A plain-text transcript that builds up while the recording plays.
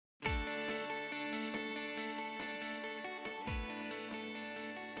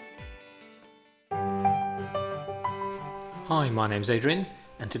Hi, my name's Adrian,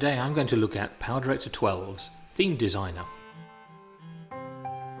 and today I'm going to look at PowerDirector 12's Theme-Designer.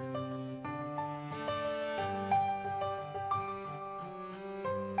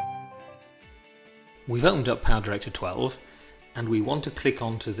 We've opened up PowerDirector 12 and we want to click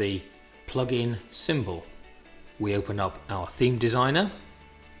onto the plugin symbol. We open up our Theme-Designer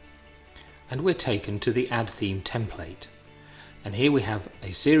and we're taken to the Add Theme template. And here we have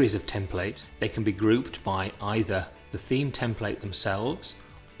a series of templates. They can be grouped by either the theme template themselves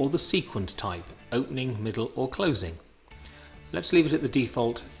or the sequence type, opening, middle or closing. Let's leave it at the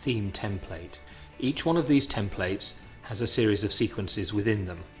default theme template. Each one of these templates has a series of sequences within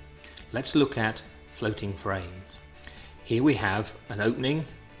them. Let's look at floating frames. Here we have an opening,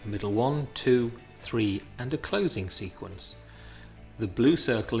 a middle 1, 2, 3 and a closing sequence. The blue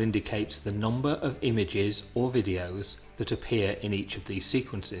circle indicates the number of images or videos that appear in each of these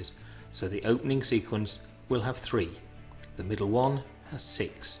sequences. So the opening sequence will have 3, the middle 1 has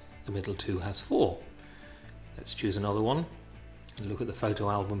 6, the middle 2 has 4. Let's choose another one and look at the photo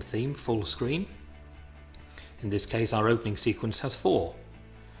album theme full screen. In this case our opening sequence has 4,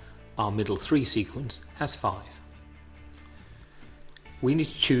 our middle 3 sequence has 5. We need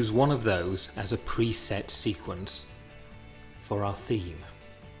to choose one of those as a preset sequence for our theme.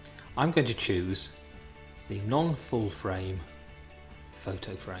 I'm going to choose the non-full frame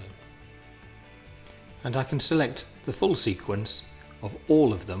photo frame. And I can select the full sequence of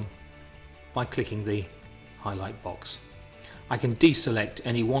all of them by clicking the highlight box. I can deselect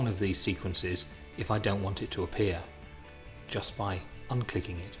any one of these sequences if I don't want it to appear, just by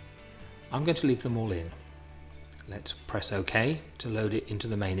unclicking it. I'm going to leave them all in. Let's press OK to load it into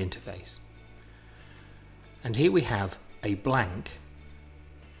the main interface. And here we have a blank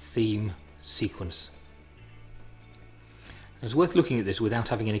theme sequence. It's worth looking at this without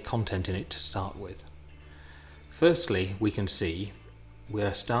having any content in it to start with. Firstly, we can see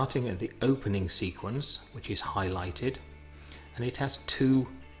we're starting at the opening sequence, which is highlighted, and it has two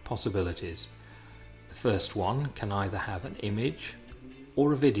possibilities. The first one can either have an image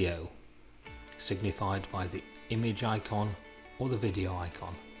or a video, signified by the image icon or the video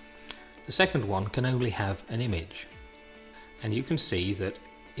icon. The second one can only have an image. And you can see that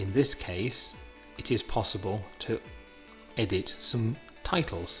in this case it is possible to edit some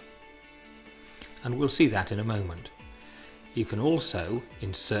titles, and we'll see that in a moment. You can also,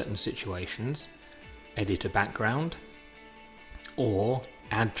 in certain situations, edit a background or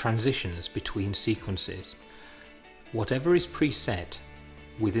add transitions between sequences. Whatever is preset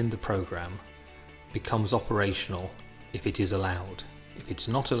within the program becomes operational if it is allowed. If it's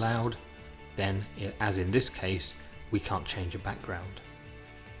not allowed, then, as in this case, we can't change a background.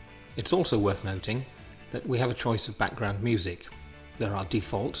 It's also worth noting that we have a choice of background music. There are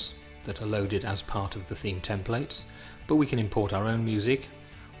defaults that are loaded as part of the theme templates, but we can import our own music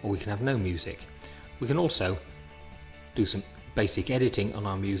or we can have no music. We can also do some basic editing on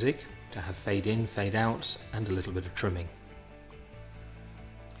our music to have fade in, fade outs and a little bit of trimming.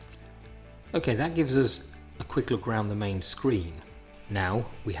 Okay, that gives us a quick look around the main screen. Now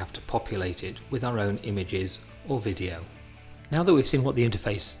we have to populate it with our own images or video. Now that we've seen what the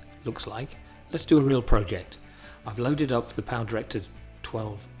interface looks like, let's do a real project. I've loaded up the PowerDirector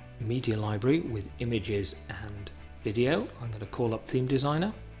 12 media library with images and video. I'm going to call up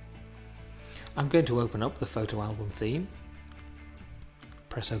Theme-Designer. I'm going to open up the photo album theme.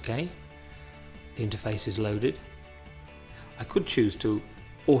 Press OK. The interface is loaded. I could choose to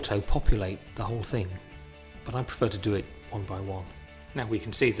auto-populate the whole thing, but I prefer to do it one by one. Now we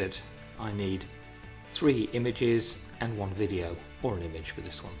can see that I need 3 images and 1 video, or an image for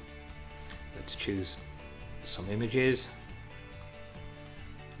this one. Let's choose some images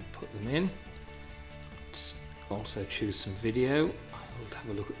and put them in. Let's also choose some video. I'll have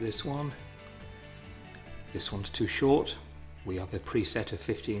a look at this one. This one's too short. We have a preset of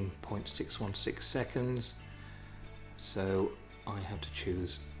 15.616 seconds, so I have to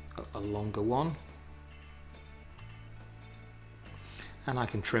choose a longer one, and I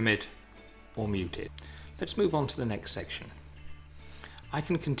can trim it or mute it. Let's move on to the next section. I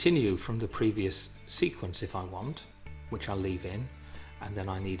can continue from the previous sequence if I want, which I'll leave in, and then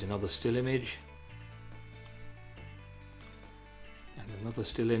I need another still image and another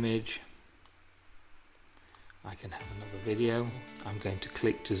still image. I can have another video. I'm going to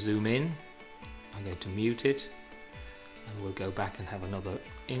click to zoom in, I'm going to mute it, and we'll go back and have another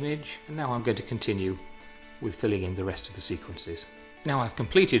image. And now I'm going to continue with filling in the rest of the sequences. Now I've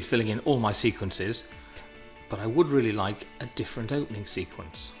completed filling in all my sequences, but I would really like a different opening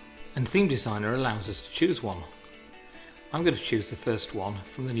sequence. And Theme-Designer allows us to choose one. I'm going to choose the first one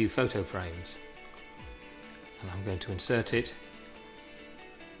from the new photo frames. and I'm going to insert it,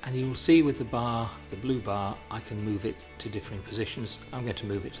 and you will see with the bar, the blue bar, I can move it to differing positions. I'm going to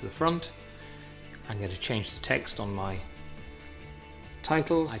move it to the front. I'm going to change the text on my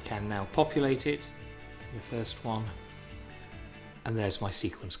title. I can now populate it, the first one, and there's my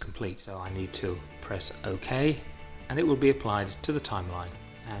sequence complete. So I need to press OK, and it will be applied to the timeline.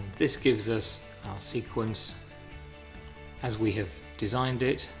 And this gives us our sequence as we have designed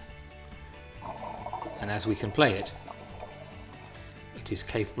it and as we can play it. It is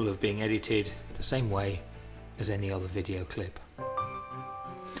capable of being edited the same way as any other video clip.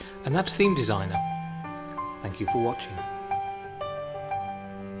 And that's Themen-Designer. Thank you for watching.